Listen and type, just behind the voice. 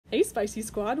Hey Spicy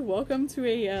Squad, welcome to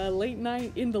a late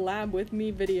night in the lab with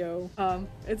me video.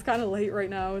 It's kind of late right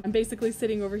now. I'm basically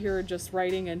sitting over here just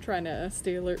writing and trying to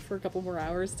stay alert for a couple more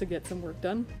hours to get some work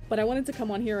done. But I wanted to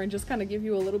come on here and just kind of give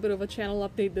you a little bit of a channel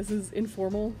update. This is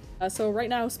informal. So right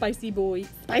now, Spicy Boy,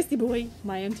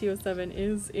 my MT-07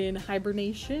 is in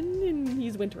hibernation and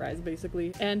he's winterized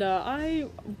basically. And I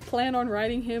plan on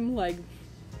riding him like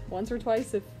once or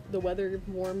twice if the weather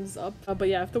warms up. But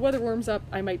yeah, if the weather warms up,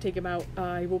 I might take him out.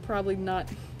 I will probably not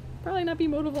be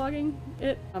motovlogging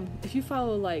it. If you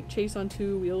follow like Chase on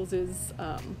Two Wheels'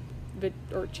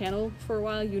 channel for a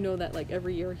while, you know that like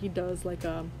every year he does like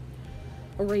a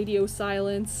radio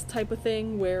silence type of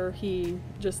thing where he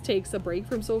just takes a break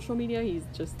from social media. He's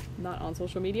just not on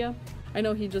social media. I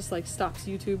know he just like stops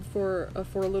YouTube for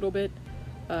a little bit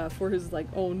for his like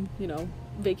own, you know,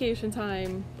 vacation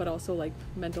time, but also like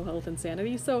mental health and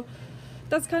sanity. So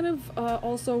that's kind of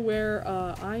also where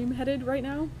I'm headed right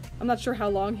now. I'm not sure how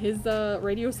long his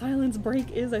radio silence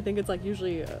break is. I think it's like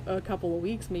usually a couple of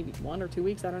weeks, maybe 1 or 2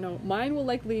 weeks, I don't know. Mine will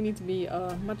likely need to be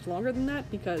much longer than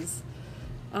that because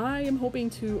I am hoping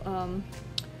to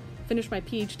finish my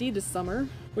PhD this summer,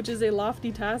 which is a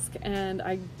lofty task, and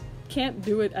I can't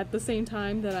do it at the same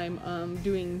time that I'm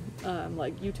doing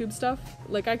like YouTube stuff.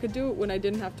 Like I could do it when I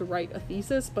didn't have to write a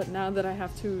thesis, but now that I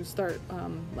have to start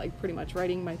like pretty much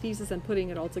writing my thesis and putting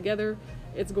it all together,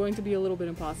 it's going to be a little bit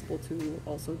impossible to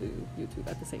also do YouTube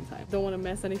at the same time. Don't want to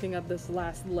mess anything up this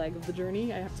last leg of the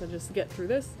journey. I have to just get through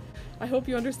this. I hope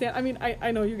you understand. I mean,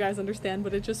 I know you guys understand,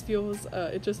 but it just feels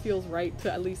right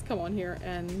to at least come on here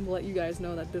and let you guys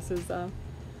know that this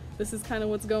is kind of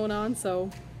what's going on. So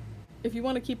if you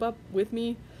want to keep up with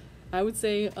me, I would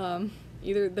say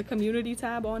either the community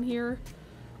tab on here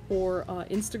or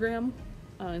Instagram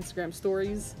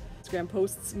stories. Instagram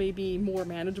posts may be more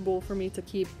manageable for me to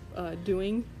keep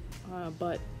doing,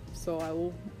 but so I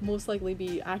will most likely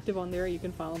be active on there. You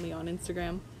can follow me on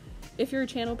Instagram. If you're a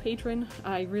channel patron,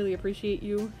 I really appreciate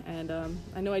you, and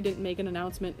I know I didn't make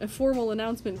a formal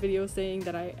announcement video saying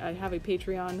that I have a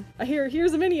Patreon.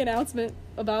 Here's a mini announcement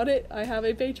about it. I have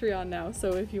a Patreon now,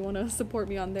 so if you want to support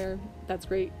me on there, that's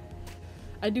great.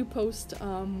 I do post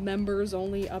members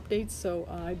only updates, so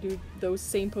I do those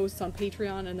same posts on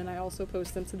Patreon, and then I also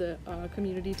post them to the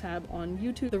community tab on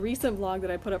YouTube. The recent vlog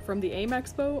that I put up from the AIM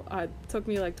Expo took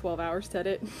me like 12 hours to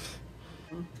edit.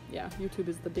 Yeah, YouTube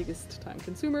is the biggest time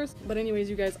consumers. But anyways,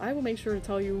 you guys, I will make sure to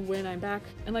tell you when I'm back.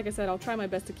 And like I said, I'll try my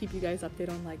best to keep you guys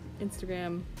updated on like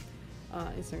Instagram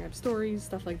stories,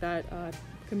 stuff like that,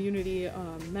 community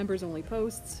members only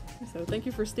posts. So thank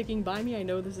you for sticking by me. I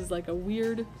know this is like a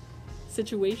weird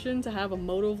situation to have a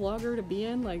moto vlogger to be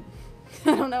in. Like,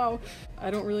 I don't know. I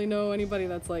don't really know anybody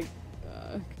that's like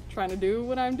trying to do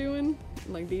what I'm doing.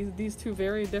 Like these two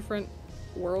very different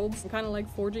worlds. I'm kind of like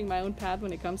forging my own path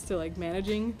when it comes to like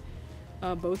managing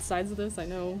both sides of this. I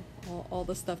know all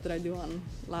the stuff that I do on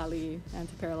Lali and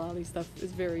Paralali stuff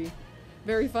is very,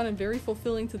 very fun and very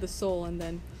fulfilling to the soul. And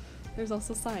then there's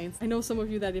also science. I know some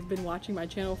of you that have been watching my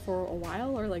channel for a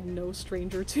while are like no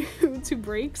stranger to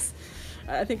breaks.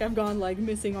 I think I've gone like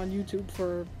missing on YouTube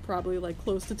for probably like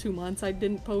close to 2 months. I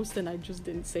didn't post and I just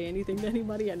didn't say anything to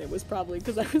anybody, and it was probably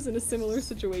because I was in a similar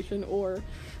situation or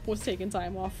was taking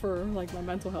time off for like my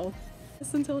mental health.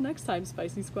 Until next time,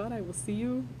 Spicy Squad, I will see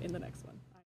you in the next one.